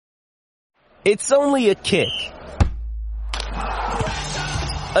It's only a kick,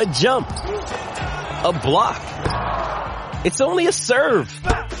 a jump, a block. It's only a serve.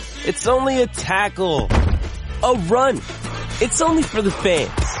 It's only a tackle, a run. It's only for the fans.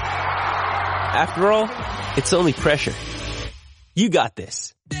 After all, it's only pressure. You got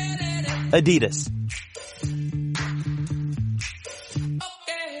this. Adidas.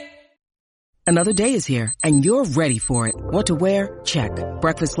 Another day is here, and you're ready for it. What to wear? Check.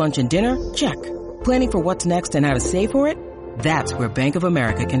 Breakfast, lunch, and dinner? Check. Planning for what's next and how to save for it? That's where Bank of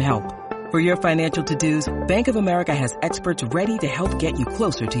America can help. For your financial to-dos, Bank of America has experts ready to help get you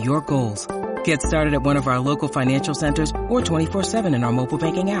closer to your goals. Get started at one of our local financial centers or 24/7 in our mobile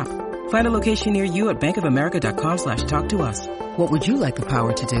banking app. Find a location near you at bankofamerica.com/talktous. What would you like the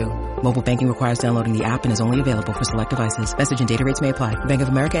power to do? Mobile banking requires downloading the app and is only available for select devices. Message and data rates may apply. Bank of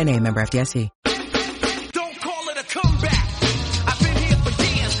America N.A., member FDIC. Don't call it a comeback. I've been here for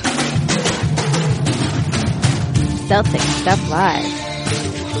years. Celtic Stuff Live.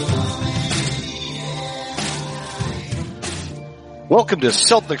 Welcome to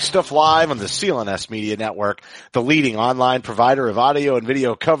Celtic Stuff Live on the CLNS Media Network, the leading online provider of audio and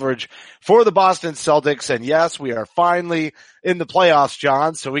video coverage for the Boston Celtics. And yes, we are finally in the playoffs,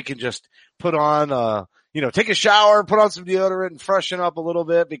 John, so we can just put on, take a shower, put on some deodorant and freshen up a little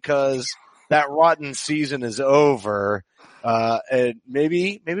bit because that rotten season is over. And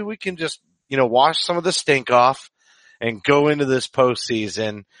maybe we can just, wash some of the stink off and go into this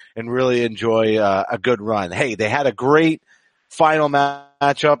postseason and really enjoy a good run. Hey, they had a great final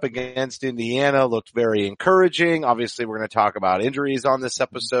matchup against Indiana, looked very encouraging. Obviously, we're going to talk about injuries on this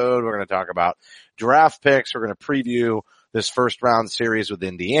episode. We're going to talk about draft picks. We're going to preview this first round series with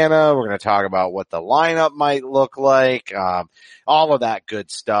Indiana. We're going to talk about what the lineup might look like, all of that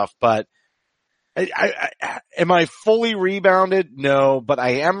good stuff. But am I fully rebounded? No, but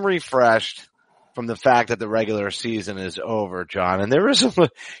I am refreshed from the fact that the regular season is over, John. And there is,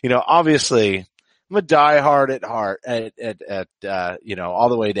 obviously, I'm a diehard at heart, all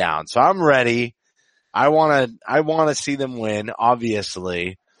the way down. So I'm ready. I want to see them win,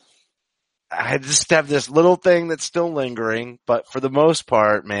 obviously. I just have this little thing that's still lingering, but for the most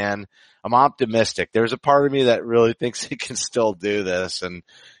part, man, I'm optimistic. There's a part of me that really thinks he can still do this. And,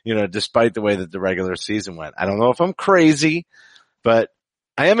 despite the way that the regular season went, I don't know if I'm crazy, but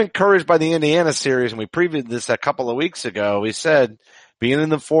I am encouraged by the Indiana series. And we previewed this a couple of weeks ago. We said, being in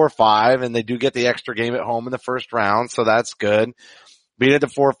the 4-5, and they do get the extra game at home in the first round, so that's good. Being at the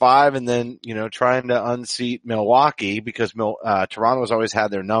 4-5 and then, trying to unseat Milwaukee because Toronto's always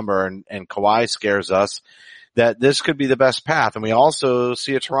had their number and Kawhi scares us, that this could be the best path. And we also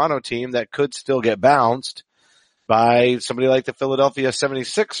see a Toronto team that could still get bounced by somebody like the Philadelphia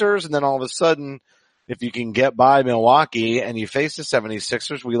 76ers, and then all of a sudden, if you can get by Milwaukee and you face the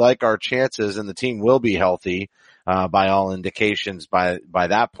 76ers, we like our chances and the team will be healthy. By all indications by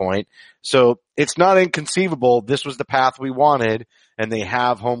that point. So it's not inconceivable. This was the path we wanted, and they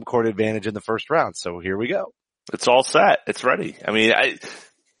have home court advantage in the first round. So here we go. It's all set. It's ready. I mean,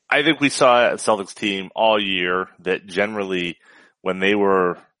 I think we saw a Celtics team all year that generally I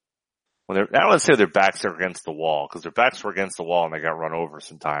don't want to say their backs are against the wall, because their backs were against the wall and they got run over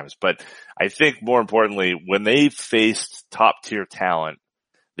sometimes. But I think more importantly, when they faced top tier talent,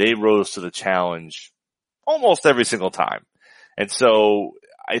 they rose to the challenge almost every single time. And so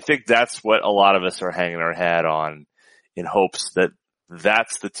I think that's what a lot of us are hanging our hat on in hopes that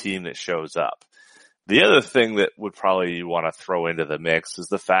that's the team that shows up. The other thing that would probably want to throw into the mix is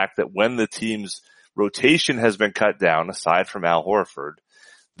the fact that when the team's rotation has been cut down, aside from Al Horford,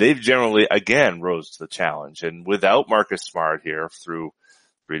 they've generally, again, rose to the challenge. And without Marcus Smart here through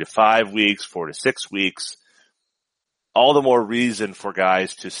 3 to 5 weeks, 4 to 6 weeks, all the more reason for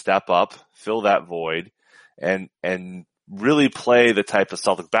guys to step up, fill that void, and really play the type of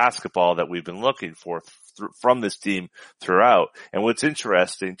Celtic basketball that we've been looking for from this team throughout. And what's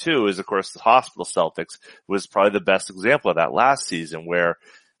interesting too is, of course, the Hospital Celtics was probably the best example of that last season, where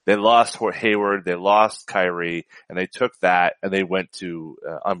they lost Hayward, they lost Kyrie, and they took that and they went to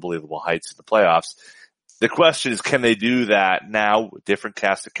unbelievable heights in the playoffs. The question is, can they do that now? Different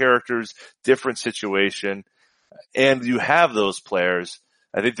cast of characters, different situation, and you have those players.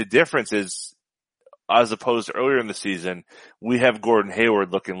 I think the difference is, as opposed to earlier in the season, we have Gordon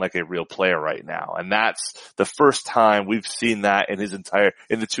Hayward looking like a real player right now. And that's the first time we've seen that in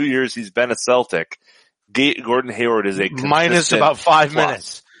the 2 years he's been a Celtic. Gordon Hayward is a minus about 5 plus.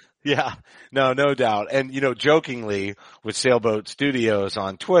 minutes. Yeah, no doubt. And, jokingly with Sailboat Studios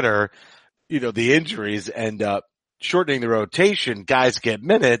on Twitter, the injuries end up shortening the rotation. Guys get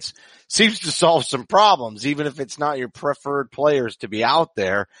minutes. seems to solve some problems, even if it's not your preferred players to be out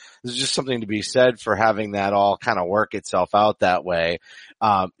there. There's just something to be said for having that all kind of work itself out that way.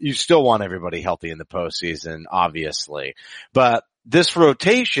 You still want everybody healthy in the postseason, obviously, but this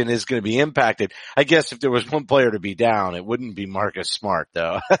rotation is going to be impacted. I guess if there was one player to be down, it wouldn't be Marcus Smart,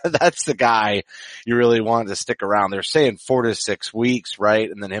 though. That's the guy you really want to stick around. They're saying 4 to 6 weeks, right?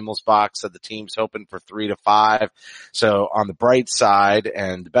 And then Himmelsbach said the team's hoping for 3 to 5. So on the bright side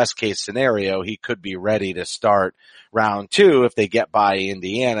and the best case scenario, he could be ready to start round 2 if they get by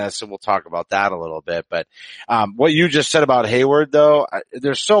Indiana. So we'll talk about that a little bit. But what you just said about Hayward, though,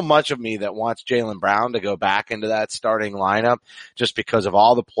 there's so much of me that wants Jaylen Brown to go back into that starting lineup just because of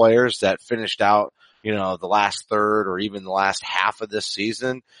all the players that finished out, you know, the last third or even the last half of this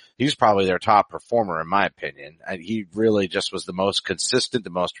season. He's probably their top performer in my opinion. And he really just was the most consistent, the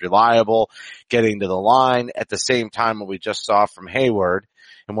most reliable, getting to the line at the same time what we just saw from Hayward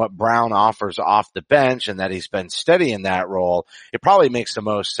and what Brown offers off the bench and that he's been steady in that role. It probably makes the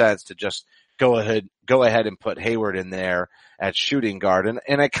most sense to just go ahead and put Hayward in there at shooting guard.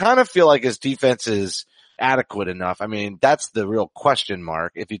 And I kind of feel like his defense is adequate enough. I mean, that's the real question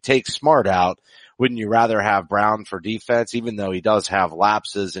mark. If you take Smart out, wouldn't you rather have Brown for defense, even though he does have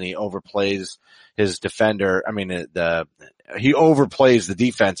lapses and he overplays his defender? I mean, he overplays the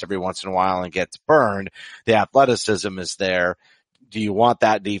defense every once in a while and gets burned. The athleticism is there. Do you want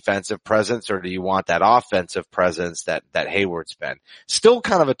that defensive presence or do you want that offensive presence that Hayward's been? Still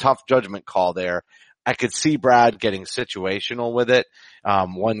kind of a tough judgment call there. I could see Brad getting situational with it.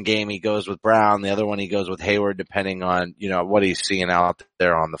 One game he goes with Brown, the other one he goes with Hayward, depending on, you know, what he's seeing out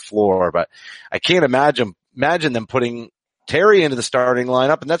there on the floor. But I can't imagine them putting Terry into the starting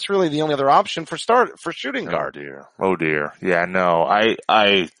lineup, and that's really the only other option for shooting guard. Oh dear. Yeah, no.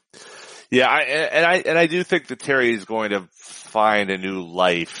 I do think that Terry is going to find a new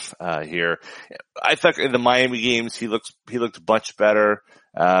life here. I thought in the Miami games he looked much better.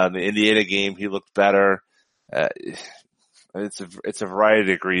 The Indiana game he looked better. It's a variety of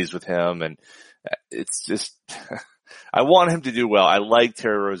degrees with him, and it's just I want him to do well. I like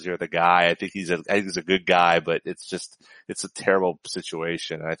Terry Rozier, the guy. I think he's a good guy, but it's a terrible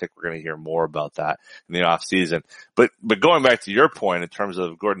situation, and I think we're going to hear more about that in the off season. But going back to your point in terms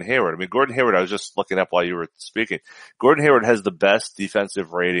of Gordon Hayward, I mean, Gordon Hayward, I was just looking up while you were speaking. Gordon Hayward has the best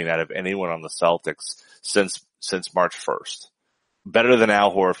defensive rating out of anyone on the Celtics since March 1st. Better than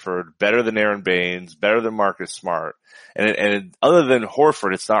Al Horford, better than Aaron Baines, better than Marcus Smart. And other than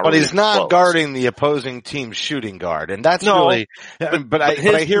Horford, it's not but really he's not close. Guarding the opposing team's shooting guard. And that's really, but I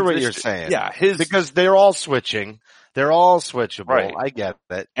hear what you're saying. Yeah, because they're all switching. They're all switchable. Right. I get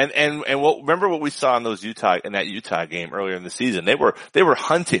it. And remember what we saw in that Utah game earlier in the season? They were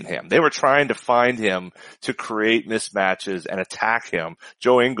hunting him. They were trying to find him to create mismatches and attack him.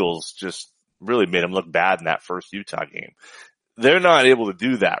 Joe Ingles just really made him look bad in that first Utah game. They're not able to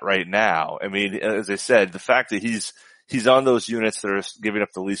do that right now. I mean, as I said, the fact that he's on those units that are giving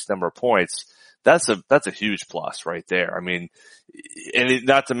up the least number of points, that's a huge plus right there. I mean, and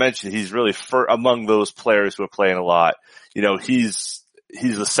not to mention he's really among those players who are playing a lot. You know, he's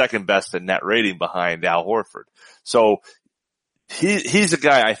the second best in net rating behind Al Horford. So he's a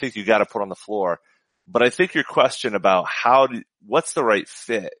guy I think you got to put on the floor. But I think your question about what's the right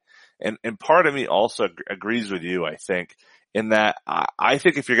fit, and part of me also agrees with you. I think. In that, I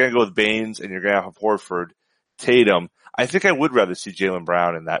think if you're going to go with Baines and you're going to have Horford, Tatum, I think I would rather see Jaylen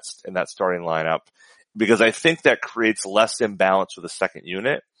Brown in that starting lineup because I think that creates less imbalance with the second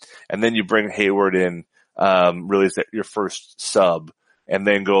unit. And then you bring Hayward in, really as your first sub and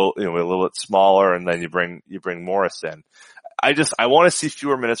then go, you know, a little bit smaller and then you bring Morris in. I want to see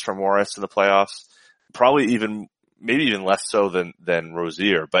fewer minutes from Morris in the playoffs, probably maybe even less so than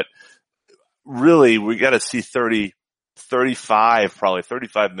Rozier, but really we got to see 35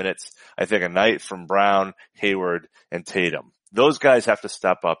 minutes, I think, a night from Brown, Hayward, and Tatum. Those guys have to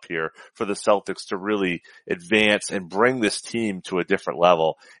step up here for the Celtics to really advance and bring this team to a different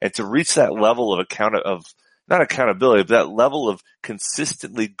level and to reach that level of not accountability, but that level of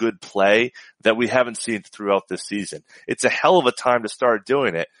consistently good play that we haven't seen throughout this season. It's a hell of a time to start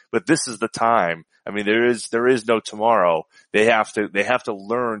doing it, but this is the time. I mean, there is no tomorrow. They have to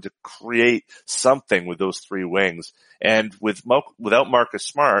learn to create something with those three wings. And without Marcus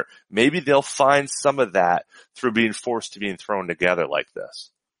Smart, maybe they'll find some of that through being forced to being thrown together like this.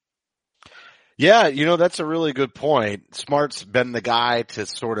 Yeah, you know, that's a really good point. Smart's been the guy to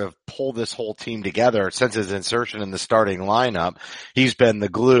sort of pull this whole team together since his insertion in the starting lineup. He's been the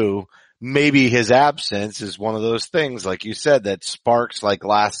glue. Maybe his absence is one of those things, like you said, that sparks like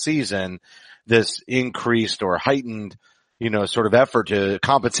last season, this increased or heightened, sort of effort to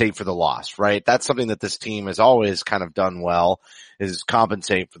compensate for the loss, right? That's something that this team has always kind of done well, is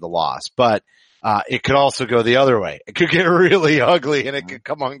compensate for the loss. But it could also go the other way. It could get really ugly and it could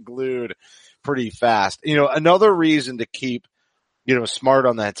come unglued pretty fast. Another reason to keep Smart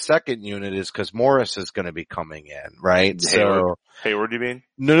on that second unit is because Morris is going to be coming in, right? Hayward, you mean?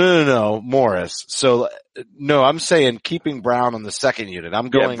 No, Morris. So, no, I'm saying keeping Brown on the second unit. I'm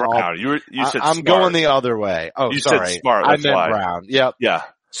going Brown. You said I'm Smart. going the other way. Oh, you sorry. said Smart. I That's meant why. Brown. Yep. Yeah.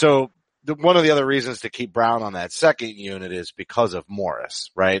 So one of the other reasons to keep Brown on that second unit is because of Morris,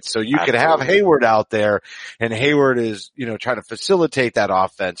 right? So you could have Hayward out there, and Hayward is, trying to facilitate that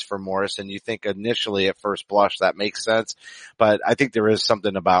offense for Morris, and you think initially at first blush that makes sense. But I think there is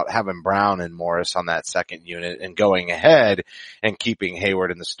something about having Brown and Morris on that second unit and going ahead and keeping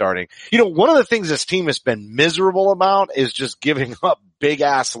Hayward in the starting. One of the things this team has been miserable about is just giving up big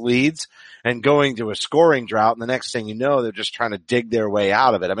ass leads and going to a scoring drought. And the next thing you know, they're just trying to dig their way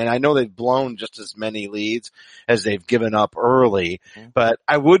out of it. I mean, I know they've blown just as many leads as they've given up early, but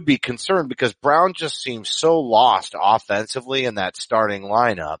I would be concerned because Brown just seems so lost offensively in that starting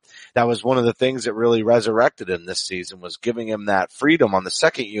lineup. That was one of the things that really resurrected him this season, was giving him that freedom on the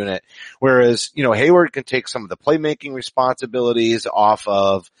second unit. Whereas, Hayward can take some of the playmaking responsibilities off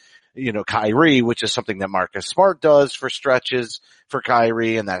of Kyrie, which is something that Marcus Smart does for stretches for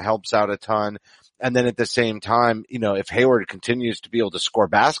Kyrie, and that helps out a ton. And then at the same time, if Hayward continues to be able to score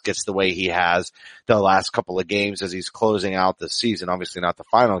baskets the way he has the last couple of games as he's closing out the season, obviously not the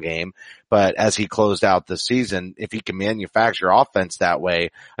final game, but as he closed out the season, if he can manufacture offense that way,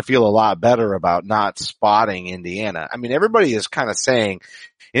 I feel a lot better about not spotting Indiana. I mean, everybody is kind of saying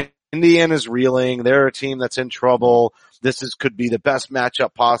Indiana's reeling. They're a team that's in trouble. Could be the best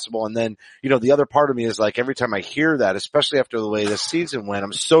matchup possible. And then, the other part of me is like, every time I hear that, especially after the way this season went,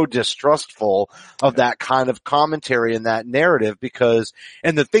 I'm so distrustful of that kind of commentary and that narrative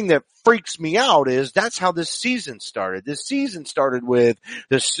and the thing that freaks me out is that's how this season started. This season started with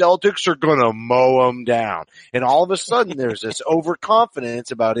the Celtics are going to mow them down. And all of a sudden there's this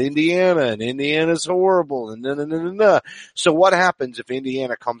overconfidence about Indiana, and Indiana's horrible and So what happens if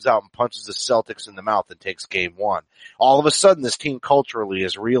Indiana comes out and punches the Celtics in the mouth and takes game one? All of a sudden this team culturally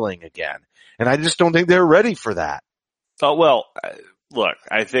is reeling again. And I just don't think they're ready for that. Oh, well, look,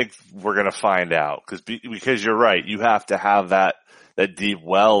 I think we're going to find out because you're right. You have to have that deep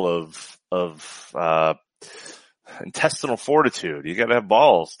well of intestinal fortitude. You got to have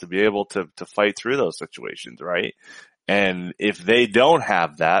balls to be able to fight through those situations, right? And if they don't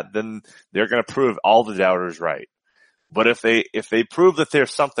have that, then they're going to prove all the doubters right. But if they prove that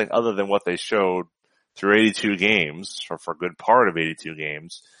there's something other than what they showed through 82 games, or for a good part of 82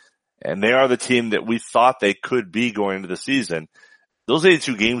 games, and they are the team that we thought they could be going into the season, those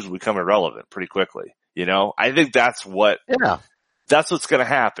 82 games will become irrelevant pretty quickly. I think that's what's going to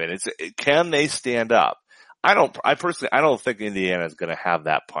happen. Can they stand up? I don't think Indiana is going to have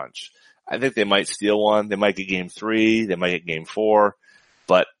that punch. I think they might steal one. They might get game 3. They might get game 4,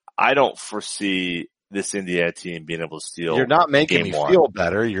 but I don't foresee this Indiana team being able to steal. You're not making me one. Feel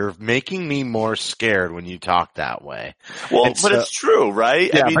better. You're making me more scared when you talk that way. Well, but it's true,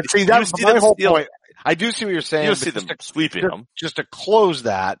 right? Yeah, I mean, but see, that's my whole point. I do see what you're saying. You see them sweeping them. Just to close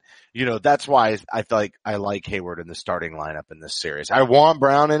that, that's why I feel like I like Hayward in the starting lineup in this series. I want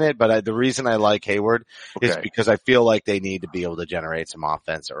Brown in it, but the reason I like Hayward is because I feel like they need to be able to generate some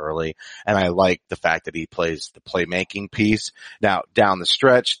offense early. And I like the fact that he plays the playmaking piece. Now, down the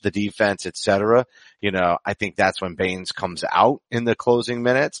stretch, the defense, etc. I think that's when Baines comes out in the closing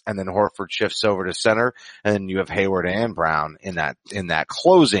minutes, and then Horford shifts over to center, and then you have Hayward and Brown in that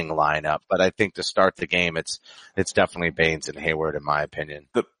closing lineup. But I think to start the game, it's definitely Baines and Hayward, in my opinion.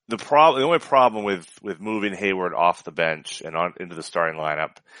 The only problem with moving Hayward off the bench and into the starting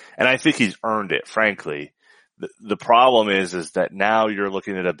lineup, and I think he's earned it, frankly. The problem is that now you're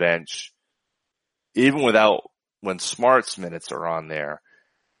looking at a bench, even when Smart's minutes are on there,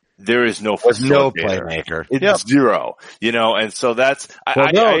 there is no playmaker. It's zero, and so that's, I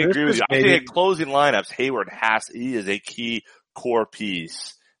agree with you. I think at closing lineups, Hayward he is a key core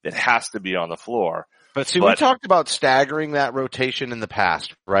piece that has to be on the floor. But we talked about staggering that rotation in the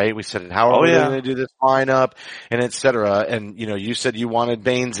past, right? We said, how are we going to do this lineup and et cetera. And, you said you wanted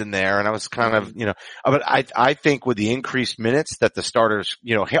Baines in there, and I was kind of, but I think with the increased minutes that the starters,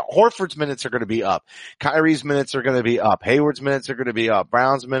 Horford's minutes are going to be up. Kyrie's minutes are going to be up. Hayward's minutes are going to be up.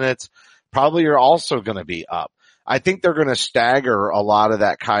 Brown's minutes probably are also going to be up. I think they're going to stagger a lot of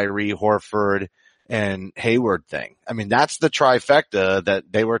that Kyrie, Horford, and Hayward thing. I mean, that's the trifecta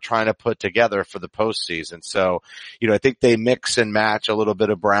that they were trying to put together for the postseason. So, I think they mix and match a little bit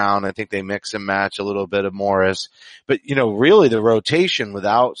of Brown. I think they mix and match a little bit of Morris. But, really the rotation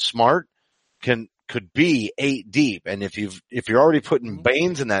without Smart could be 8 deep. And if you're already putting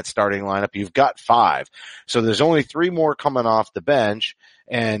Baines in that starting lineup, you've got 5. So there's only 3 more coming off the bench.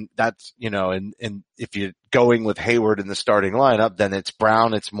 And that's, and if you're going with Hayward in the starting lineup, then it's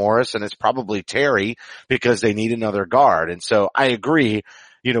Brown, it's Morris, and it's probably Terry because they need another guard. And so I agree,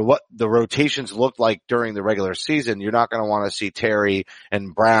 what the rotations looked like during the regular season, you're not going to want to see Terry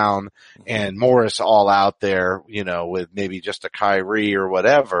and Brown and Morris all out there, with maybe just a Kyrie or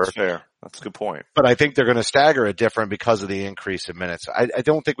whatever. That's fair. That's a good point. But I think they're going to stagger it different because of the increase in minutes. I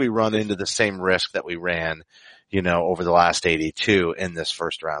don't think we run into the same risk that we ran, over the last 82 in this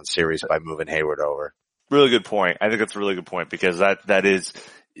first round series by moving Hayward over. Really good point. I think that's a really good point because that is,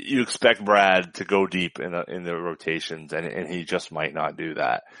 you expect Brad to go deep in the rotations and he just might not do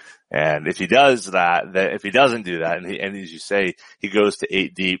that. And if he does that, if he doesn't do that and as you say, he goes to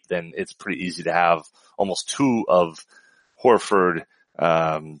 8 deep, then it's pretty easy to have almost 2 of Horford,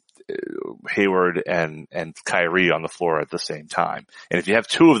 Hayward and Kyrie on the floor at the same time. And if you have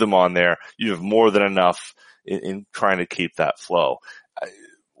 2 of them on there, you have more than enough in trying to keep that flow.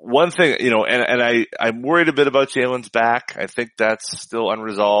 One thing, I'm worried a bit about Jalen's back. I think that's still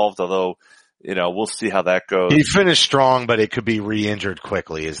unresolved, although, we'll see how that goes. He finished strong, but it could be re-injured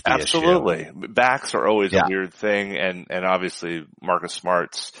quickly is the Absolutely. issue. Backs are always a weird thing, and obviously Marcus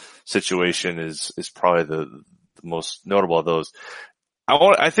Smart's situation is probably the most notable of those.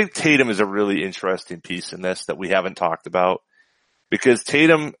 I think Tatum is a really interesting piece in this that we haven't talked about because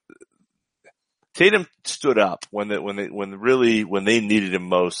Tatum stood up when they needed him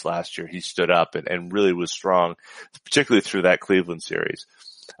most last year. He stood up and really was strong, particularly through that Cleveland series.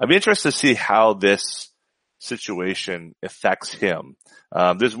 I'd be interested to see how this situation affects him.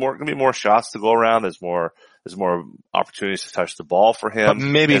 There's going to be more shots to go around. There's more opportunities to touch the ball for him. But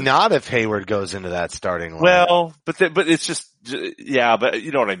maybe not if Hayward goes into that starting line. Well, but it's just, but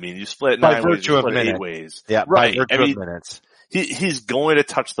you know what I mean. You split 9 ways, you split 8 ways. Yeah, right. By virtue of minutes. He's going to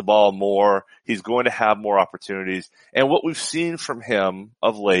touch the ball more. He's going to have more opportunities. And what we've seen from him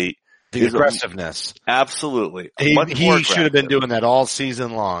of late, the aggressiveness. Absolutely. He should have been doing that all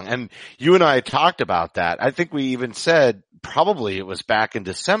season long. And you and I talked about that. I think we even said probably it was back in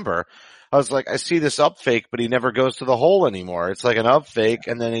December. I was like, I see this up fake, but he never goes to the hole anymore. It's like an up fake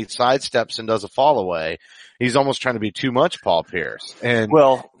and then he sidesteps and does a fall away. He's almost trying to be too much Paul Pierce. And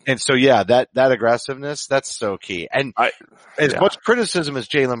so that aggressiveness, that's so key. And as much criticism as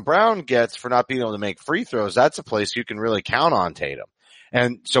Jaylen Brown gets for not being able to make free throws, that's a place you can really count on Tatum.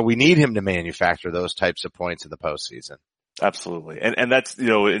 And so we need him to manufacture those types of points in the postseason. Absolutely. And that's,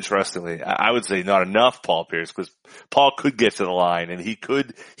 interestingly, I would say not enough Paul Pierce because Paul could get to the line and he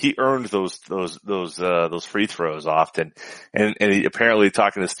earned those free throws often. And he apparently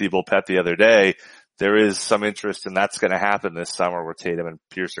talking to Steve Bulpett the other day, there is some interest and that's going to happen this summer where Tatum and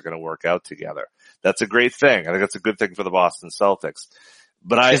Pierce are going to work out together. That's a great thing. I think that's a good thing for the Boston Celtics.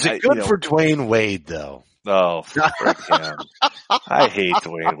 But is it good for Dwayne Wade though? Oh, frick him. I hate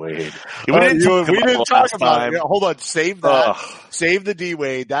Dwayne Wade. We didn't talk about it. Hold on. Save that. Save the D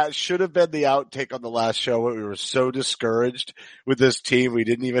Wade. That should have been the outtake on the last show. We were so discouraged with this team. We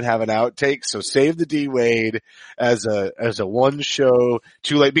didn't even have an outtake. So save the D Wade as a one show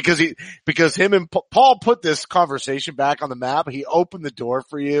too late because him and Paul put this conversation back on the map. He opened the door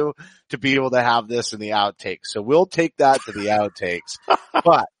for you to be able to have this in the outtakes. So we'll take that to the outtakes.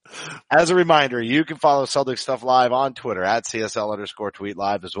 But as a reminder, you can follow Celtics Stuff Live on Twitter at CSL_tweet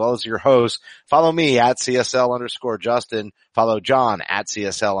live, as well as your host. Follow me at CSL_Justin. Follow John at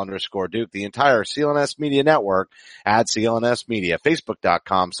CSL_Duke. The entire CLNS Media Network at CLNS Media.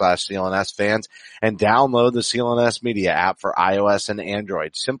 Facebook.com/CLNS fans. And download the CLNS Media app for iOS and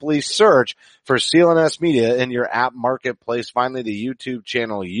Android. Simply search for CLNS Media in your app marketplace. Finally, the YouTube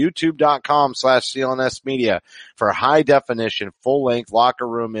channel, YouTube.com/CLNS Media for high definition, full length locker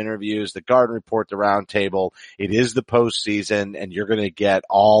room interviews, the Garden Report, the Roundtable. It is the postseason and you're going to get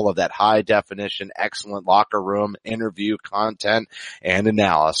all of that high definition, excellent locker room interview content and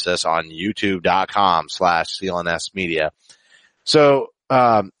analysis on YouTube.com/CLNS Media. So,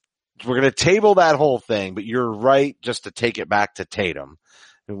 we're going to table that whole thing, but you're right just to take it back to Tatum.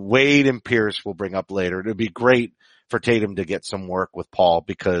 Wade and Pierce will bring up later. It would be great for Tatum to get some work with Paul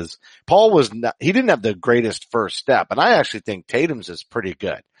because Paul he didn't have the greatest first step. And I actually think Tatum's is pretty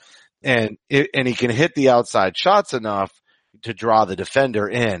good. And he can hit the outside shots enough to draw the defender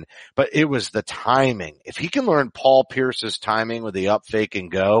in, but it was the timing. If he can learn Paul Pierce's timing with the up fake and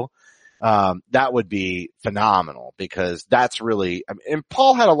go, that would be phenomenal because that's really, I mean, and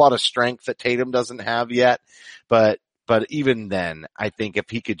Paul had a lot of strength that Tatum doesn't have yet, but even then, I think if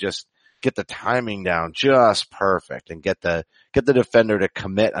he could just get the timing down just perfect and get the defender to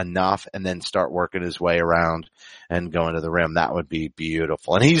commit enough and then start working his way around and going to the rim, that would be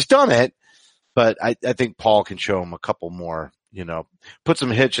beautiful. And he's done it, but I think Paul can show him a couple more, put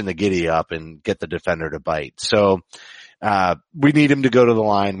some hitch in the giddy up and get the defender to bite. So, we need him to go to the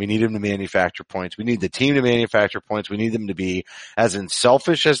line. We need him to manufacture points. We need the team to manufacture points. We need them to be as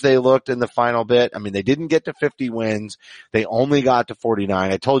unselfish as they looked in the final bit. I mean, they didn't get to 50 wins. They only got to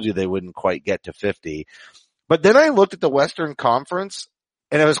 49. I told you they wouldn't quite get to 50. But then I looked at the Western Conference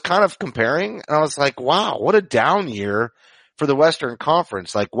and I was kind of comparing and I was like, wow, what a down year for the Western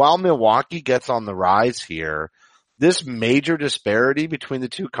Conference. Like while Milwaukee gets on the rise here, this major disparity between the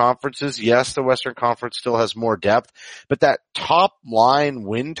two conferences, yes, the Western Conference still has more depth, but that top line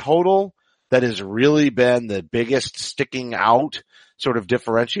win total that has really been the biggest sticking out sort of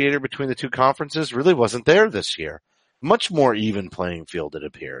differentiator between the two conferences really wasn't there this year. Much more even playing field, it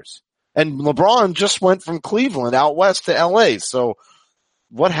appears. And LeBron just went from Cleveland out west to LA. So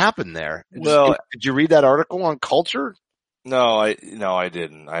what happened there? Well, did you read that article on culture? No, I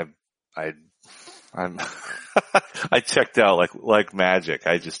didn't. I'm I checked out like magic.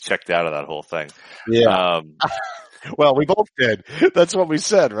 I just checked out of that whole thing. Yeah. Well, we both did. That's what we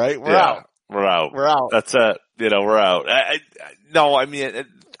said, right? We're out. We're out. We're out. That's we're out. I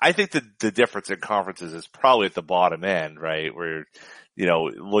think the difference in conferences is probably at the bottom end, right? Where,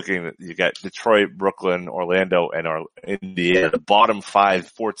 looking, you got Detroit, Brooklyn, Orlando, and Indiana. The bottom 4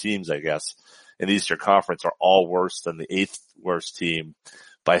 teams, I guess, in the Eastern Conference are all worse than the 8th worst team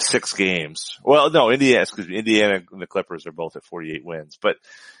by 6 games. Well, no, Indiana and the Clippers are both at 48 wins. But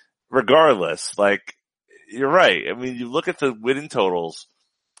regardless, you're right. I mean, you look at the winning totals.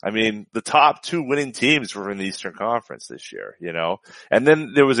 I mean, the top 2 winning teams were in the Eastern Conference this year, and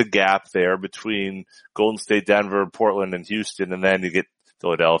then there was a gap there between Golden State, Denver, Portland, and Houston, and then you get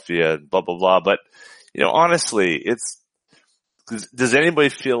Philadelphia and blah, blah, blah. But, honestly, does anybody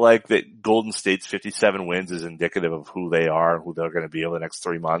feel like that Golden State's 57 wins is indicative of who they are and who they're going to be over the next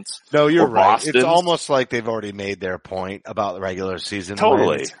 3 months? No, you're right. Boston's? It's almost like they've already made their point about the regular season.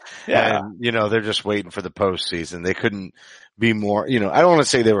 Totally. Wins. Yeah. And, they're just waiting for the postseason. They couldn't be more, I don't want to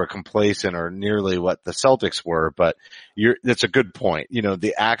say they were complacent or nearly what the Celtics were, but that's a good point.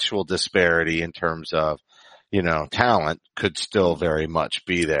 The actual disparity in terms of, talent could still very much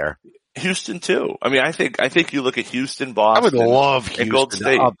be there. Houston too. I mean, I think you look at Houston, Boston. I would love Houston Golden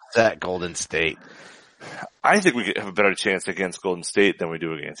State. to upset Golden State. I think we could have a better chance against Golden State than we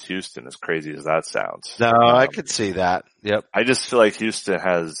do against Houston, as crazy as that sounds. No, I could see that. Yep. I just feel like Houston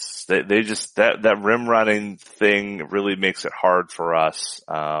they just, that rim running thing really makes it hard for us.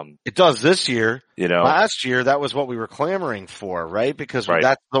 It does this year. Last year, that was what we were clamoring for, right? Because right.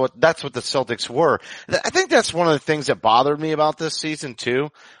 that's what the Celtics were. I think that's one of the things that bothered me about this season too,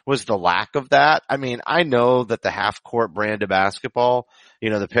 was the lack of that. I mean, I know that the half court brand of basketball,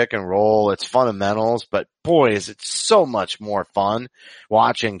 the pick and roll, it's fundamentals, but boy, is it so much more fun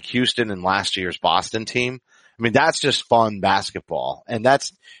watching Houston and last year's Boston team. I mean, that's just fun basketball. And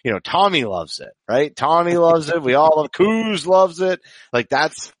that's, Tommy loves it, right? Tommy loves it. We all love, Kuz loves it.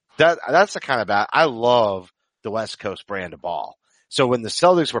 That's the kind of I love the West Coast brand of ball. So when the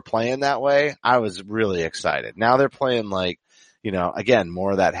Celtics were playing that way, I was really excited. Now they're playing again,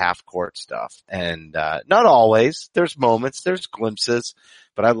 more of that half court stuff. And, not always. There's moments, there's glimpses,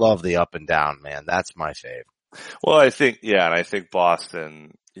 but I love the up and down, man. That's my fave. Well, I think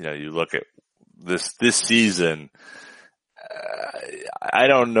Boston, you look at this season, I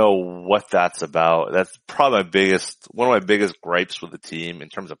don't know what that's about. That's probably one of my biggest gripes with the team in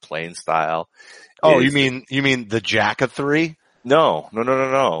terms of playing style. Oh, you mean the Jack of 3?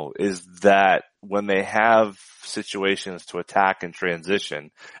 No. Is that when they have situations to attack and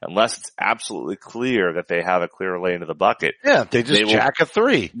transition, unless it's absolutely clear that they have a clear lane to the bucket. Yeah, they Jack of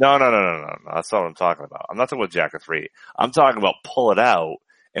 3. No. That's not what I'm talking about. I'm not talking about Jack of 3. I'm talking about pull it out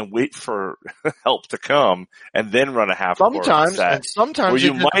and wait for help to come and then run a half court set. And sometimes where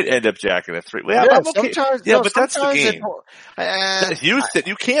you might end up jacking a 3. Well, okay. But that's the game. Houston,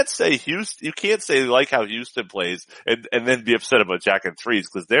 you can't say like how Houston plays and then be upset about jacking 3s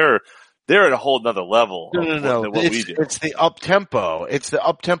because they're at a whole nother level. No. Than what we do. It's the up tempo. It's the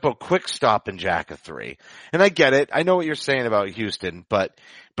up tempo quick stop and jack of 3. And I get it. I know what you're saying about Houston, but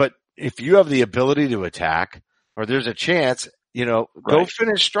if you have the ability to attack or there's a chance, go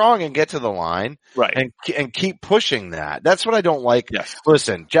finish strong and get to the line, right? And keep pushing that. That's what I don't like. Yes.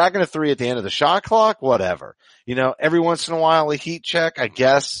 Listen, jacking a 3 at the end of the shot clock, whatever. Every once in a while a heat check, I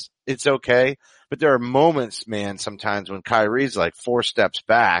guess it's okay. But there are moments, man, sometimes when Kyrie's like 4 steps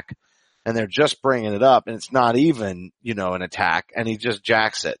back and they're just bringing it up and it's not even, an attack and he just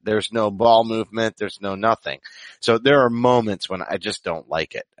jacks it. There's no ball movement. There's no nothing. So there are moments when I just don't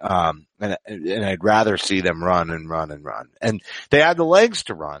like it. And I'd rather see them run and run and run. And they had the legs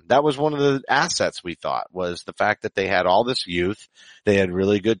to run. That was one of the assets we thought, was the fact that they had all this youth. They had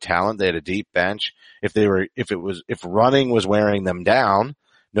really good talent. They had a deep bench. If running was wearing them down,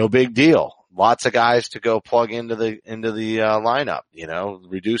 no big deal. Lots of guys to go plug into the lineup,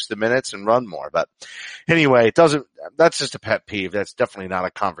 reduce the minutes and run more. But anyway, that's just a pet peeve. That's definitely not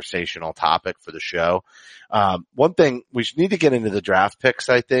a conversational topic for the show. One thing, we need to get into the draft picks,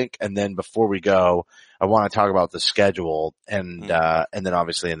 I think. And then before we go, I want to talk about the schedule and then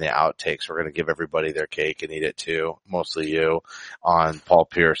obviously in the outtakes, we're going to give everybody their cake and eat it too. Mostly you, on Paul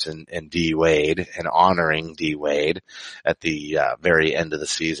Pierce and D Wade, and honoring D Wade at the very end of the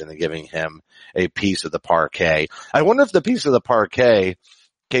season and giving him a piece of the parquet. I wonder if the piece of the parquet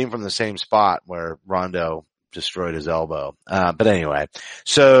came from the same spot where Rondo destroyed his elbow. But anyway,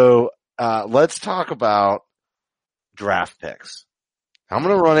 so let's talk about draft picks. I'm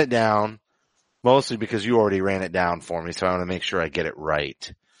going to run it down, mostly because you already ran it down for me, so I want to make sure I get it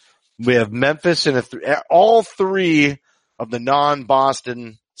right. We have Memphis in all 3 of the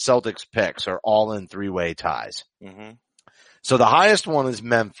non-Boston Celtics picks are all in 3-way ties. Mm-hmm. So the highest one is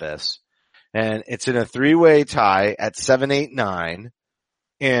Memphis, and it's in a 3-way tie at 7, 8, 9,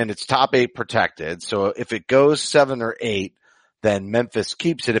 and it's top 8 protected. So if it goes 7 or 8, then Memphis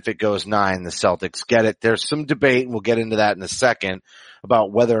keeps it. If it goes 9, the Celtics get it. There's some debate, and we'll get into that in a second,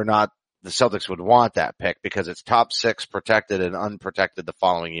 about whether or not the Celtics would want that pick, because it's top 6 protected and unprotected the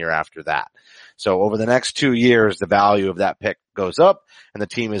following year after that. So over the next 2 years, the value of that pick goes up and the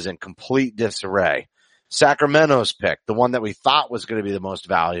team is in complete disarray. Sacramento's pick, the one that we thought was going to be the most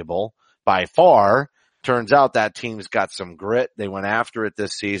valuable by far, turns out that team's got some grit. They went after it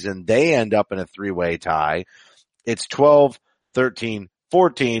this season. They end up in a 3-way tie. It's 12, 13,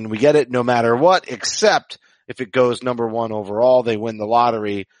 14. We get it no matter what, except if it goes number 1 overall, they win the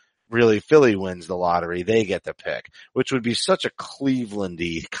lottery. Really, Philly wins the lottery, they get the pick, which would be such a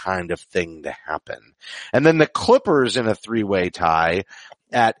Cleveland-y kind of thing to happen. And then the Clippers in a 3-way tie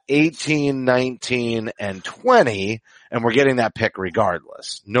at 18, 19, and 20, and we're getting that pick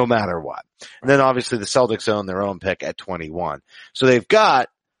regardless, no matter what. And then obviously the Celtics own their own pick at 21. So they've got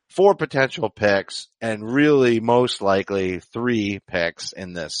 4 potential picks and really most likely 3 picks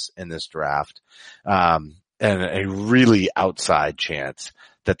in this draft. And a really outside chance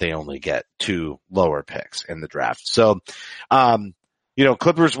that they only get 2 lower picks in the draft. So,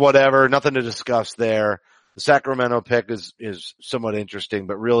 Clippers, whatever, nothing to discuss there. The Sacramento pick is somewhat interesting,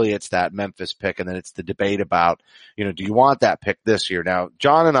 but really it's that Memphis pick, and then it's the debate about, do you want that pick this year? Now,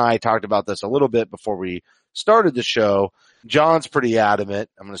 John and I talked about this a little bit before we started the show. John's pretty adamant,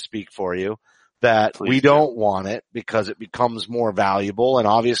 I'm going to speak for you, that we don't want it because it becomes more valuable. And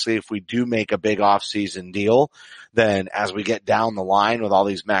obviously if we do make a big off-season deal, then as we get down the line with all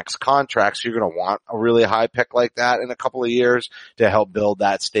these max contracts, you're going to want a really high pick like that in a couple of years to help build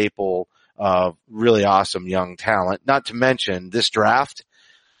that staple of really awesome young talent. Not to mention this draft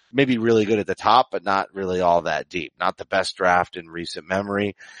may be really good at the top, but not really all that deep. Not the best draft in recent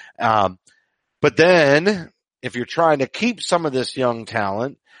memory. But then if you're trying to keep some of this young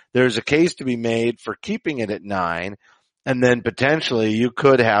talent, there's a case to be made for keeping it at 9, and then potentially you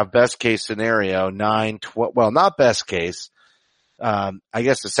could have best case scenario 9, 12, well, not best case. I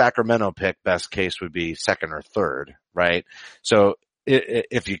guess the Sacramento pick, best case would be 2nd or 3rd, right? So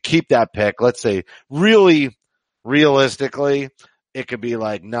if you keep that pick, let's say really realistically, it could be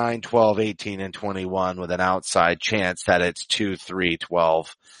like 9, 12, 18, and 21 with an outside chance that it's 2, 3,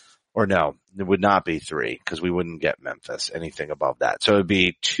 12. Or no, it would not be 3 because we wouldn't get Memphis, anything above that. So it would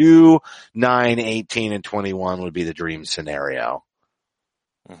be 2, 9, 18, and 21 would be the dream scenario.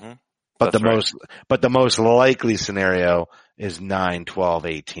 Mm-hmm. But the most likely scenario is 9, 12,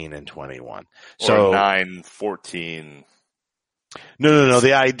 18, and 21. So 9, 14. No.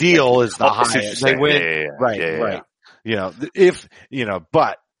 The ideal is the highest. They win. Right.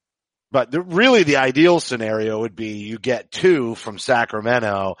 But really the ideal scenario would be you get 2 from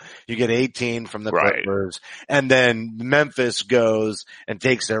Sacramento, you get 18 from the Clippers, and then Memphis goes and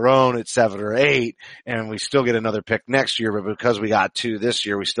takes their own at 7 or 8, and we still get another pick next year, but because we got 2 this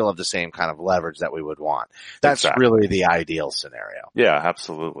year, we still have the same kind of leverage that we would want. That's really the ideal scenario. Yeah,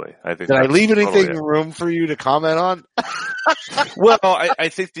 absolutely. Did I leave anything in room for you to comment on? Well, I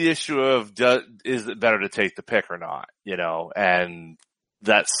think the issue of is it better to take the pick or not, and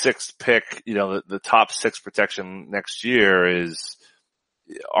that 6th pick, the top 6 protection next year is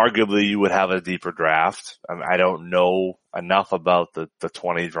arguably you would have a deeper draft. I don't know enough about the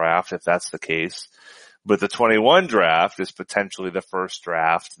 20 draft if that's the case, but the 21 draft is potentially the first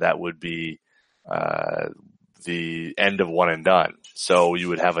draft that would be the end of one and done. So you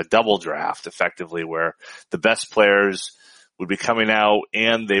would have a double draft effectively where the best players would be coming out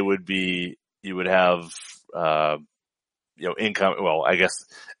and you would have income. Well, I guess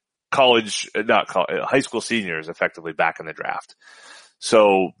high school seniors effectively back in the draft.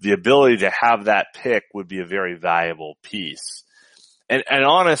 So the ability to have that pick would be a very valuable piece. And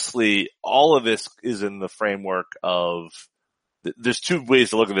honestly, all of this is in the framework of, there's two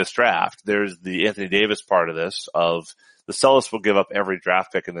ways to look at this draft. There's the Anthony Davis part of this, of the Celtics will give up every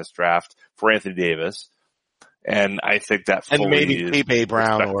draft pick in this draft for Anthony Davis. And I think that fully and maybe P.J.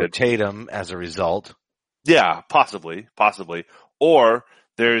 Brown expected. or Tatum as a result. Yeah, possibly. Or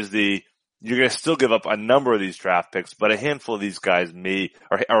there's you're going to still give up a number of these draft picks, but a handful of these guys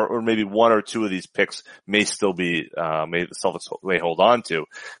or maybe one or two of these picks may still be, the Celtics may hold on to,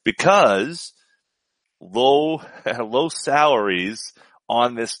 because low salaries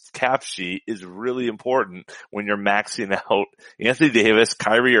on this cap sheet is really important when you're maxing out Anthony Davis,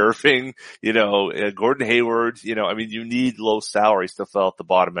 Kyrie Irving, Gordon Hayward, you need low salaries to fill out the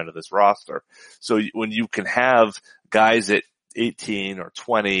bottom end of this roster. So when you can have guys at 18 or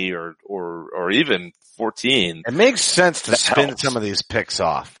 20 or even 14. It makes sense to spin helps. some of these picks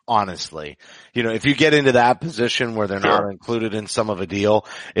off, honestly. If you get into that position where they're not included in some of a deal,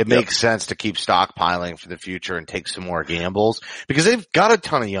 it makes sense to keep stockpiling for the future and take some more gambles, because they've got a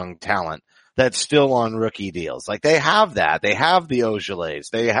ton of young talent that's still on rookie deals. Like, they have that. They have the Ojales.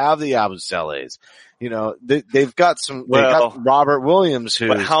 They have the Abuseles. They've got they've got Robert Williams who.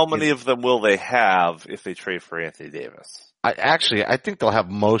 But how many of them will they have if they trade for Anthony Davis? I think they'll have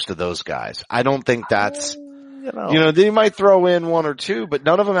most of those guys. I don't think that's, they might throw in one or two, but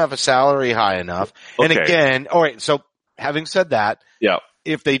none of them have a salary high enough. Okay. And again, all right. So having said that, yeah,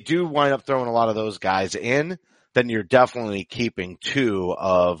 if they do wind up throwing a lot of those guys in, then you're definitely keeping two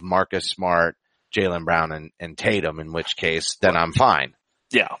of Marcus Smart, Jaylen Brown, and Tatum, in which case then I'm fine.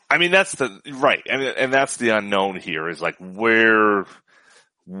 Yeah. That's right. And that's the unknown here, is like,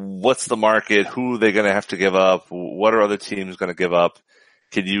 what's the market? Who are they going to have to give up? What are other teams going to give up?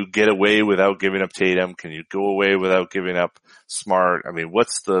 Can you get away without giving up Tatum? Can you go away without giving up Smart?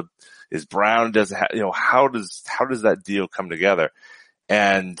 Is Brown how does that deal come together?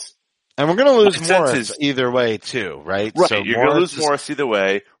 And we're going to lose Morris either way too, right? Right. So you're going to lose Morris either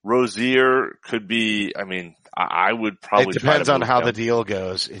way. Rozier could be, I would probably. It depends on how the deal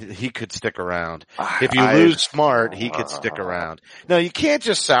goes. He could stick around. If you lose Smart, he could stick around. No, you can't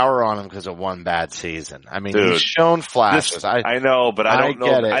just sour on him because of one bad season. Dude, he's shown flashes. I know, but I don't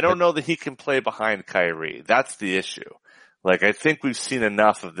know. I don't know that he can play behind Kyrie. That's the issue. Like, I think we've seen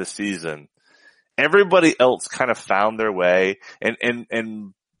enough of this season. Everybody else kind of found their way, and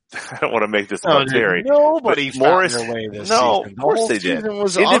I don't want to make this about Terry. Nobody found their way this season. Of course they did.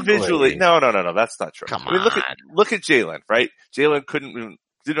 Was individually. Ugly. No, that's not true. Come on. Look at Jaylen, right? Jaylen didn't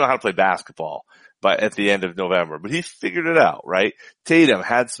know how to play basketball, but at the end of November, but he figured it out, right? Tatum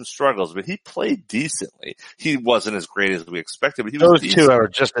had some struggles, but he played decently. He wasn't as great as we expected, but he was decent. Those two are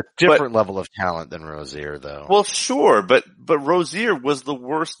just a different level of talent than Rozier, though. Well, sure, but Rozier was the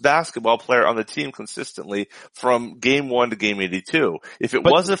worst basketball player on the team consistently from game 1 to game 82. If it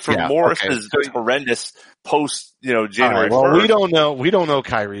wasn't for Morris's horrendous post, January 1st. We don't know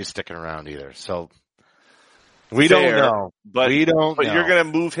Kyrie's sticking around either, so. We don't know. But you're going to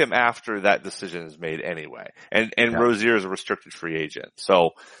move him after that decision is made anyway. And Rozier is a restricted free agent. So,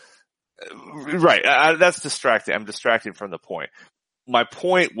 right. That's distracting. I'm distracting from the point. My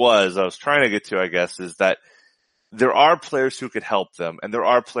point I was trying to get to, I guess, is that there are players who could help them, and there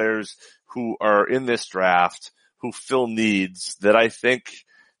are players who are in this draft who fill needs that I think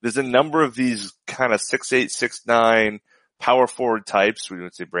there's a number of these kind of 6'8", 6'9", power forward types. We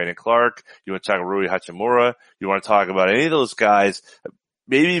would say Brandon Clark. You want to talk about Rui Hachimura. You want to talk about any of those guys,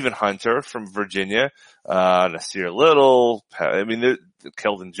 maybe even Hunter from Virginia, Nasir Little.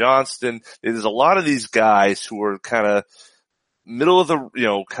 Keldon Johnston. There's a lot of these guys who are kind of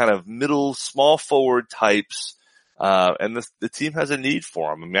middle small forward types. And the team has a need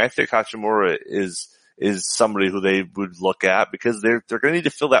for them. I think Hachimura is somebody who they would look at because they're going to need to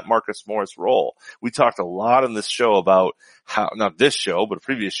fill that Marcus Morris role. We talked a lot on this show about how, not this show, but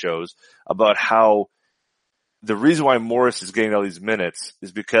previous shows, about how the reason why Morris is getting all these minutes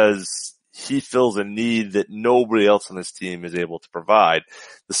is because he fills a need that nobody else on this team is able to provide.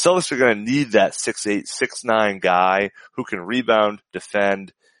 The Celtics are going to need that 6'8", 6'9" guy who can rebound,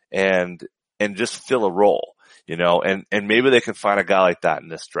 defend, and just fill a role. and maybe they can find a guy like that in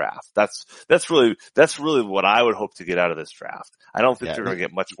this draft. That's really what I would hope to get out of this draft. I don't think they're going to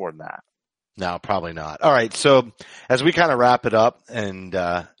get much more than that. No, probably not. All right. So as we kind of wrap it up and,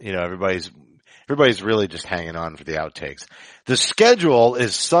 everybody's really just hanging on for the outtakes. The schedule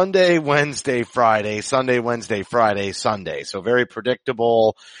is Sunday, Wednesday, Friday, Sunday, Wednesday, Friday, Sunday. So very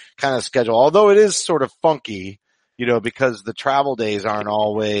predictable kind of schedule, although it is sort of funky, because the travel days aren't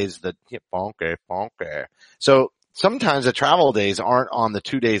always funky. So sometimes the travel days aren't on the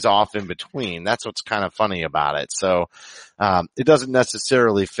 2 days off in between. That's what's kind of funny about it. So, it doesn't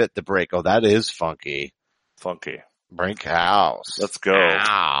necessarily fit the break. Oh, that is funky. Funky. Brink House. Let's go.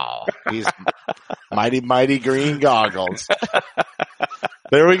 Wow. He's mighty, mighty green goggles.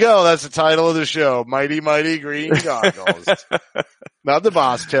 There we go. That's the title of the show. Mighty, mighty green goggles. Not the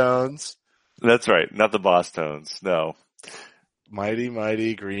Boss Tones. That's right. Not the Boss Tones. No. Mighty,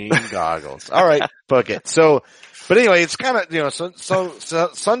 mighty green goggles. All right. Book it. So, but anyway, it's kind of, so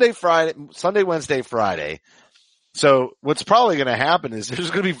Sunday, Wednesday, Friday. So what's probably going to happen is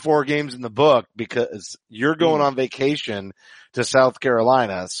there's going to be 4 games in the book because you're going on vacation to South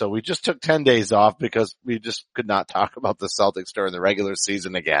Carolina. So we just took 10 days off because we just could not talk about the Celtics during the regular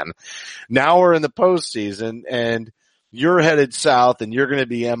season again. Now we're in the postseason and you're headed south and you're going to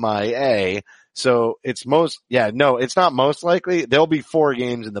be MIA. So it's not most likely. There'll be 4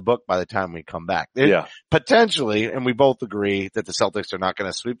 games in the book by the time we come back. Potentially, and we both agree that the Celtics are not going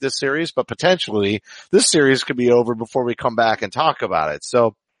to sweep this series, but potentially this series could be over before we come back and talk about it.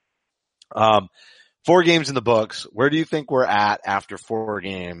 So, 4 games in the books. Where do you think we're at after 4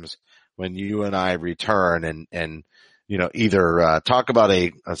 games when you and I return and either talk about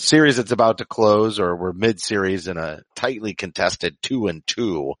a series that's about to close or we're mid-series in a tightly contested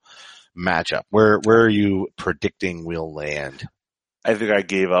 2-2 matchup? Where are you predicting we'll land? I think I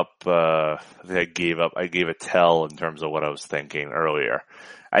gave up. I gave a tell in terms of what I was thinking earlier.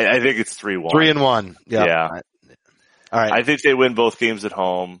 I think it's 3-1. 3-1. Yep. Yeah. All right. I think they win both games at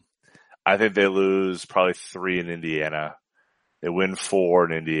home. I think they lose probably 3 in Indiana. They win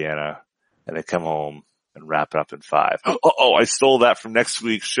 4 in Indiana, and they come home and wrap it up in 5. Uh-oh, I stole that from next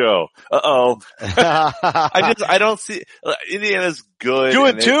week's show. Uh-oh. I don't see, Indiana's good.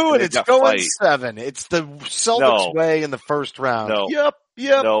 2-2 and it's going 7. It's the Celtics way in the first round. No.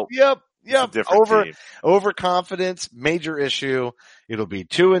 Yep. Team. Overconfidence, major issue. It'll be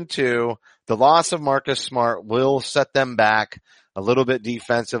 2-2. The loss of Marcus Smart will set them back a little bit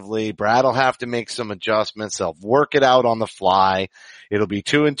defensively. Brad will have to make some adjustments. They'll work it out on the fly. It'll be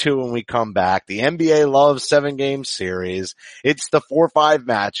 2-2 when we come back. The NBA loves 7-game series. It's the 4-5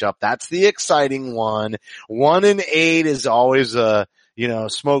 matchup. That's the exciting one. 1-8 is always a,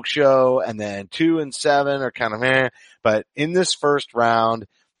 smoke show, and then 2-7 are kind of meh. But in this first round,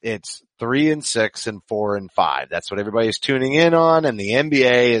 it's 3-6 and 4-5. That's what everybody's tuning in on, and the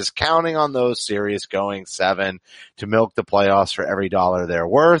NBA is counting on those series going 7 to milk the playoffs for every dollar they're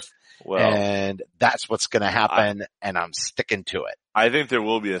worth. Well, and that's what's going to happen, and I'm sticking to it. I think there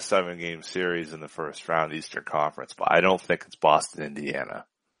will be a 7-game series in the first round Eastern Conference, but I don't think it's Boston, Indiana.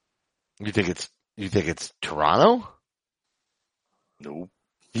 You think it's Toronto? Nope.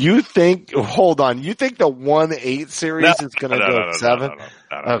 You think the 1-8 series is going to go 7?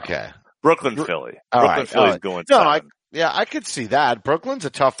 No. Okay. Brooklyn, Philly. Philly's going 7. I could see that. Brooklyn's a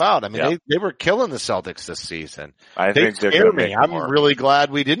tough out. I mean, they were killing the Celtics this season. I think they're scared me. I'm really glad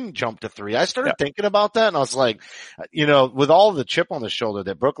we didn't jump to 3. I started thinking about that and I was like, with all the chip on the shoulder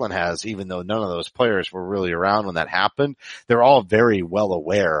that Brooklyn has, even though none of those players were really around when that happened, they're all very well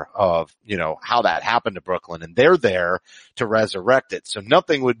aware of, how that happened to Brooklyn, and they're there to resurrect it. So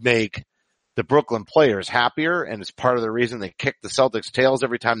nothing would make the Brooklyn players happier, and it's part of the reason they kick the Celtics' tails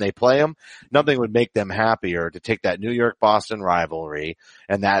every time they play them. Nothing would make them happier to take that New York-Boston rivalry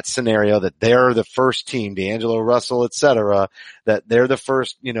and that scenario that they're the first team, D'Angelo Russell, et cetera, that they're the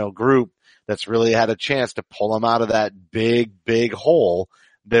first, group that's really had a chance to pull them out of that big, big hole.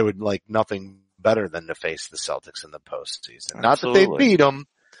 They would like nothing better than to face the Celtics in the postseason. Not that they beat them,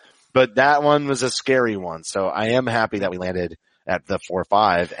 but that one was a scary one. So I am happy that we landed at the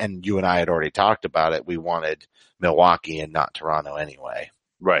 4-5, and you and I had already talked about it. We wanted Milwaukee and not Toronto anyway.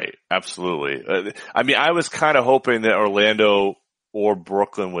 Right. Absolutely. I was kind of hoping that Orlando or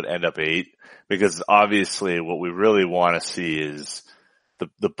Brooklyn would end up 8, because obviously what we really want to see is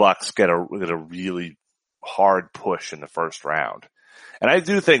the Bucks get a really hard push in the first round. And I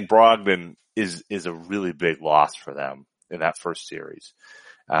do think Brogdon is a really big loss for them in that first series.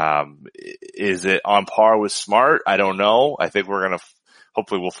 Is it on par with Smart? I don't know. I think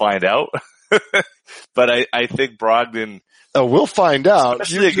hopefully we'll find out. But I think Brogdon Oh, we'll find out.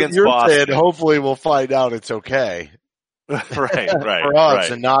 Especially against you're Boston. saying hopefully we'll find out it's okay. right, For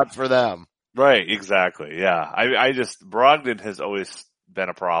us and not for them. Right, exactly. Yeah. Brogdon has always been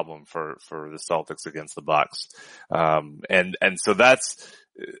a problem for the Celtics against the Bucks. And so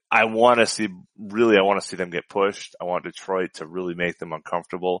I want to see them get pushed. I want Detroit to really make them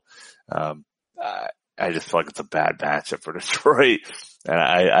uncomfortable. I just feel like it's a bad matchup for Detroit. And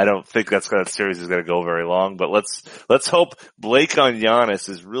I don't think that series is going to go very long, but let's hope Blake on Giannis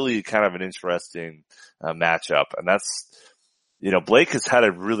is really kind of an interesting matchup. And that's, Blake has had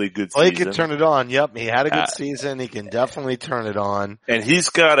a really good season. Blake can turn it on. Yep. He had a good season. He can definitely turn it on. And he's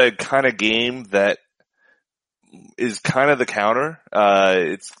got a kind of game that is kind of the counter.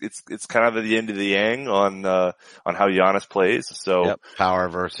 It's kind of the yin to the yang on how Giannis plays. So yep. Power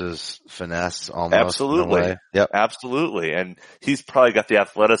versus finesse almost. Absolutely. Yep. Absolutely. And he's probably got the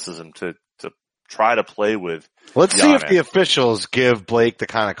athleticism to try to play with. Let's Giannis. see if the officials give Blake the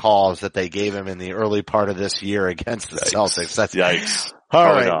kind of calls that they gave him in the early part of this year against the Celtics. That's yikes. All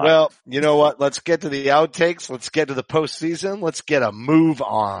Probably right. not. Well, you know what? Let's get to the outtakes. Let's get to the postseason. Let's get a move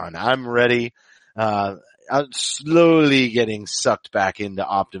on. I'm ready. I'm slowly getting sucked back into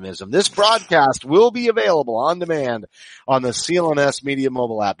optimism. This broadcast will be available on demand on the CLNS Media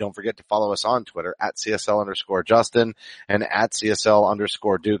mobile app. Don't forget to follow us on Twitter at CSL_Justin and at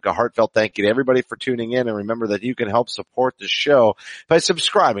CSL_Duke. A heartfelt thank you to everybody for tuning in. And remember that you can help support the show by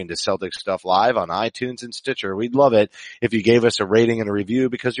subscribing to Celtic Stuff Live on iTunes and Stitcher. We'd love it if you gave us a rating and a review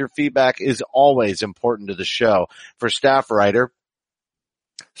because your feedback is always important to the show. For staff writer,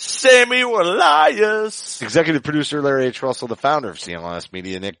 Sammy Elias, executive producer Larry H. Russell, the founder of CLNS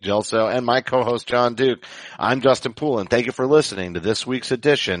Media, Nick Gelso, and my co-host John Duke. I'm Justin Poole, and thank you for listening to this week's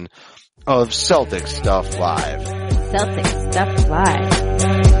edition of Celtic Stuff Live. Celtic Stuff Live.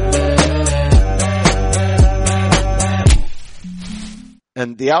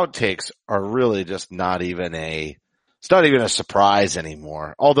 And the outtakes are really just not even a surprise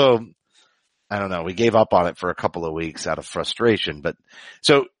anymore. Although, I don't know, we gave up on it for a couple of weeks out of frustration. But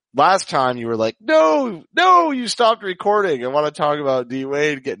so last time you were like, no, you stopped recording. I want to talk about D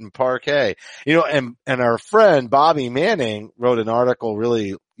Wade getting parquet. And our friend Bobby Manning wrote an article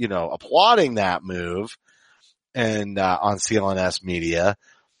really, applauding that move and, on CLNS Media.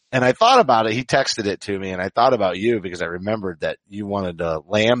 And I thought about it. He texted it to me and I thought about you because I remembered that you wanted to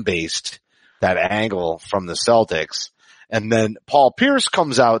lambaste that angle from the Celtics. And then Paul Pierce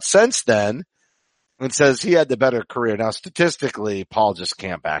comes out since then and says he had the better career. Now, statistically, Paul just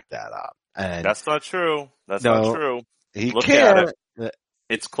can't back that up. And that's not true. That's not true. He Look can't. at it.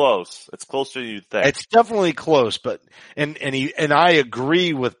 It's close. It's closer than you'd think. It's definitely close, but and I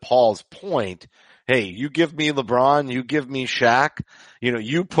agree with Paul's point. Hey, you give me LeBron, you give me Shaq.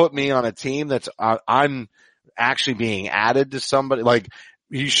 You put me on a team that's I'm actually being added to somebody. Like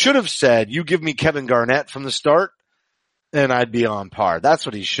he should have said, you give me Kevin Garnett from the start, and I'd be on par. That's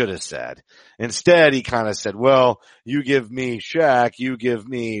what he should have said. Instead, he kind of said, well, you give me Shaq, you give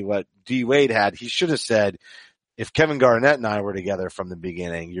me what D Wade had. He should have said, if Kevin Garnett and I were together from the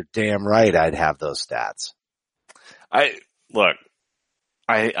beginning, you're damn right I'd have those stats. I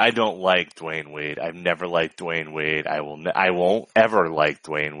don't like Dwayne Wade. I've never liked Dwayne Wade. I won't ever like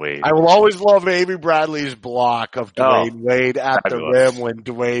Dwayne Wade. I will always love Avery Bradley's block of Dwayne Wade at fabulous.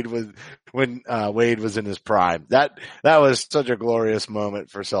 The rim when Wade was in his prime. That was such a glorious moment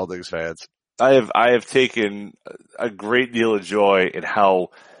for Celtics fans. I have taken a great deal of joy in how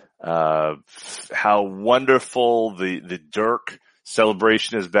wonderful the Dirk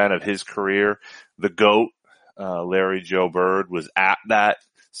celebration has been of his career. The GOAT, Larry Joe Bird, was at that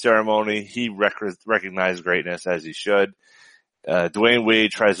ceremony. He recognized greatness as he should. Dwayne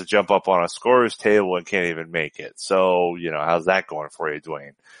Wade tries to jump up on a scorer's table and can't even make it. So, how's that going for you,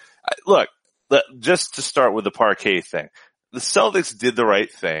 Dwayne? Look, just to start with the parquet thing, the Celtics did the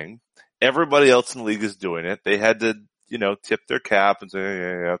right thing. Everybody else in the league is doing it. They had to, tip their cap and say,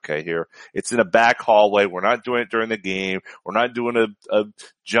 okay, here. It's in a back hallway. We're not doing it during the game. We're not doing a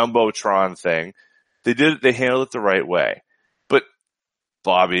Jumbotron thing. They did it. They handled it the right way. But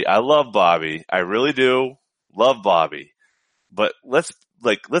Bobby, I love Bobby. I really do love Bobby. But let's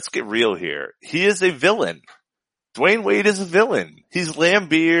get real here. He is a villain. Dwayne Wade is a villain. He's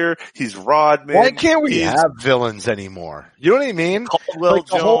Lambeer. He's Rodman. Why can't we have villains anymore? You know what I mean? Caldwell like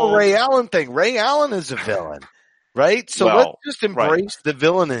the Jones. whole Ray Allen thing. Ray Allen is a villain, right? So let's just embrace the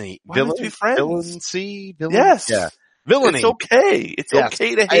villainy. Let's be friends. Yes. Yeah. Villainy. It's okay. It's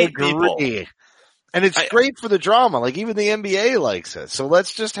okay to hate people. And it's great for the drama. Like even the NBA likes it. So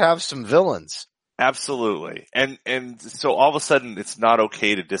let's just have some villains. Absolutely. And so all of a sudden it's not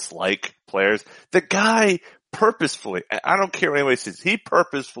okay to dislike players. The guy purposefully, I don't care what anybody says, he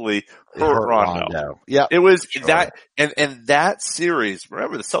purposefully hurt Rondo. Yeah. It was that, and that series,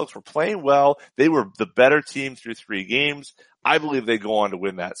 remember the Celtics were playing well. They were the better team through 3 games. I believe they go on to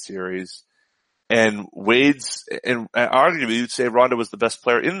win that series. And Wade's, and arguably you'd say Rondo was the best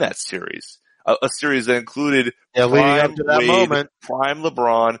player in that series. A series that included leading up to that Wade, moment, prime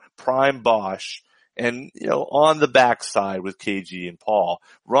LeBron, prime Bosh, and, on the backside with KG and Paul.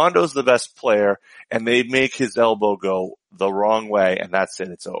 Rondo's the best player, and they make his elbow go the wrong way, and that's it.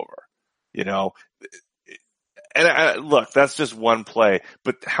 It's over. And look, that's just one play,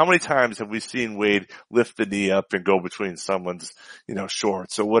 but how many times have we seen Wade lift the knee up and go between someone's,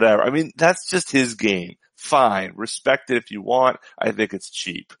 shorts or whatever? I mean, that's just his game. Fine. Respect it if you want. I think it's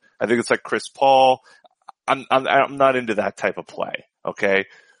cheap. I think it's like Chris Paul. I'm not into that type of play. Okay.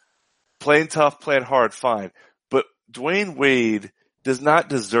 Playing tough, playing hard, fine. But Dwayne Wade does not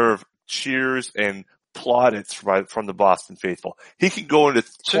deserve cheers and plaudits from the Boston faithful. He can go into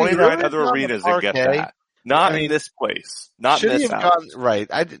 29 other arenas and get that. Not in this place. Not in this house. Right.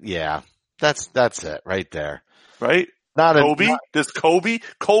 That's it right there. Right? Does Kobe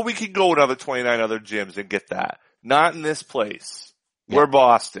can go to 29 other gyms and get that. Not in this place. Yeah. We're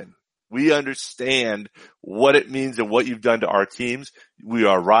Boston. We understand what it means and what you've done to our teams. We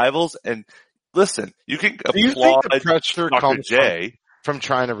are rivals. And listen, you can applaud the pressure Dr. J from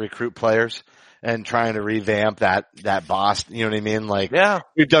trying to recruit players and trying to revamp that Boston. You know what I mean?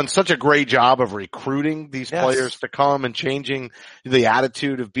 We've done such a great job of recruiting these players to come and changing the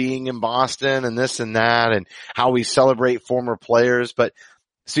attitude of being in Boston and this and that and how we celebrate former players. But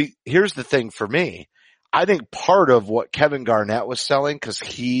see, here's the thing for me. I think part of what Kevin Garnett was selling, because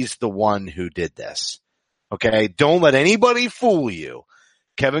he's the one who did this. Okay. Don't let anybody fool you.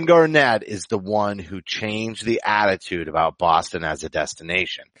 Kevin Garnett is the one who changed the attitude about Boston as a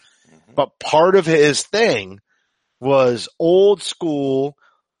destination. Mm-hmm. But part of his thing was old school.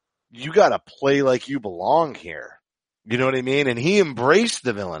 You got to play like you belong here. You know what I mean? And he embraced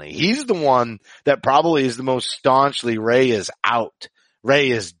the villainy. He's the one that probably is the most staunchly Ray is out.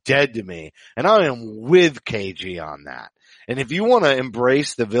 Ray is dead to me. And I am with KG on that. And if you want to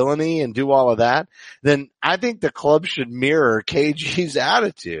embrace the villainy and do all of that, then I think the club should mirror KG's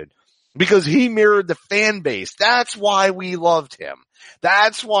attitude because he mirrored the fan base. That's why we loved him.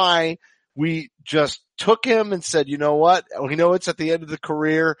 That's why we just took him and said, you know what? We know it's at the end of the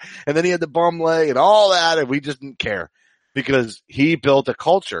career. And then he had the bum leg and all that. And we just didn't care. Because he built a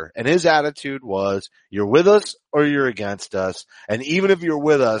culture and his attitude was you're with us or you're against us. And even if you're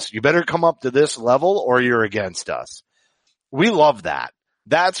with us, you better come up to this level or you're against us. We love that.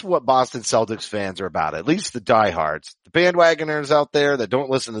 That's what Boston Celtics fans are about, at least the diehards. The bandwagoners out there that don't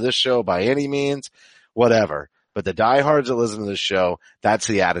listen to this show by any means, whatever. But the diehards that listen to this show, that's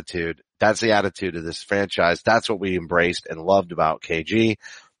the attitude. That's the attitude of this franchise. That's what we embraced and loved about KG.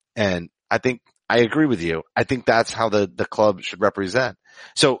 And I agree with you. I think that's how the club should represent.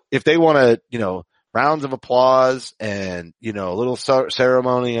 So if they want to, rounds of applause and, a little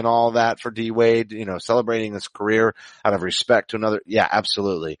ceremony and all that for D Wade, celebrating his career out of respect to another. Yeah,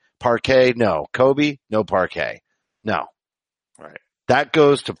 absolutely. Parquet. No. Kobe. No parquet. No. Right. That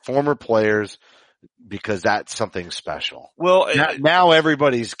goes to former players because that's something special. Well, now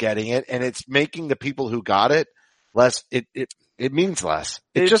everybody's getting it and it's making the people who got it less. It means less.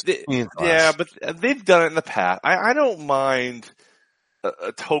 It means less. Yeah, but they've done it in the past. I don't mind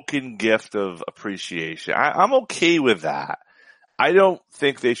a token gift of appreciation. I'm okay with that. I don't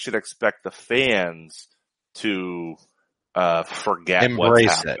think they should expect the fans to forget Embrace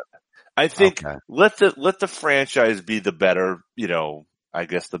what's happened. it. I think let the franchise be the better, I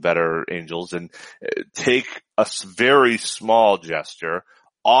guess the better Angels and take a very small gesture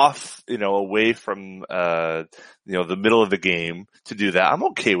off, away from, the middle of the game to do that. I'm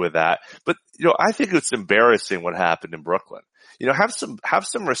okay with that. But, I think it's embarrassing what happened in Brooklyn. Have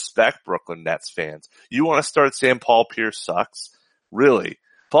some respect, Brooklyn Nets fans. You want to start saying Paul Pierce sucks? Really?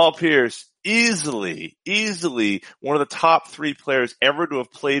 Paul Pierce, easily one of the top 3 players ever to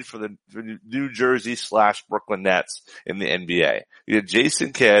have played for the New Jersey / Brooklyn Nets in the NBA. You had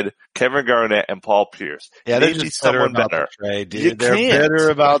Jason Kidd, Kevin Garnett, and Paul Pierce. Yeah, they're just someone better. The trade, dude. They're bitter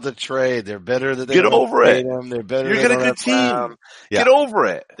about the trade. They're bitter that they get over it. Him. They're bitter. You're getting a good team. Yeah. Get over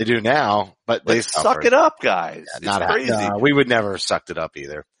it. They do now, but they suck it up, guys. Yeah, it's crazy. We would never have sucked it up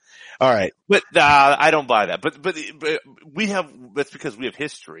either. All right. But, I don't buy that. But that's because we have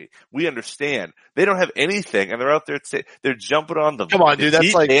history. We understand. They don't have anything and they're out there they're jumping on the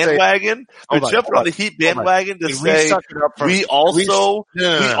Heat bandwagon. They're jumping on the Heat bandwagon to say, we also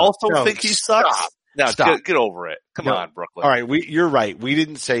think he sucks. Now, Stop. get over it. Come No. on, Brooklyn. All right, you're right. We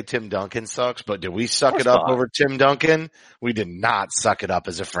didn't say Tim Duncan sucks, but did we suck course it up not. over Tim Duncan? We did not suck it up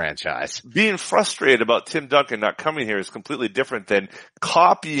as a franchise. Being frustrated about Tim Duncan not coming here is completely different than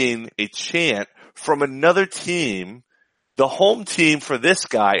copying a chant from another team, the home team for this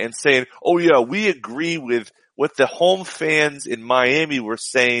guy, and saying, oh yeah, we agree with what the home fans in Miami were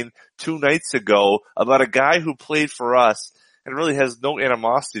saying 2 nights ago about a guy who played for us and really has no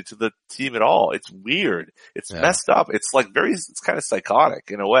animosity to the team at all. It's weird. It's messed up. It's kind of psychotic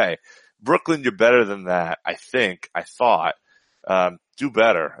in a way. Brooklyn, you're better than that. I thought. Do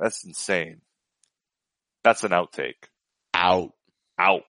better. That's insane. That's an outtake. Out.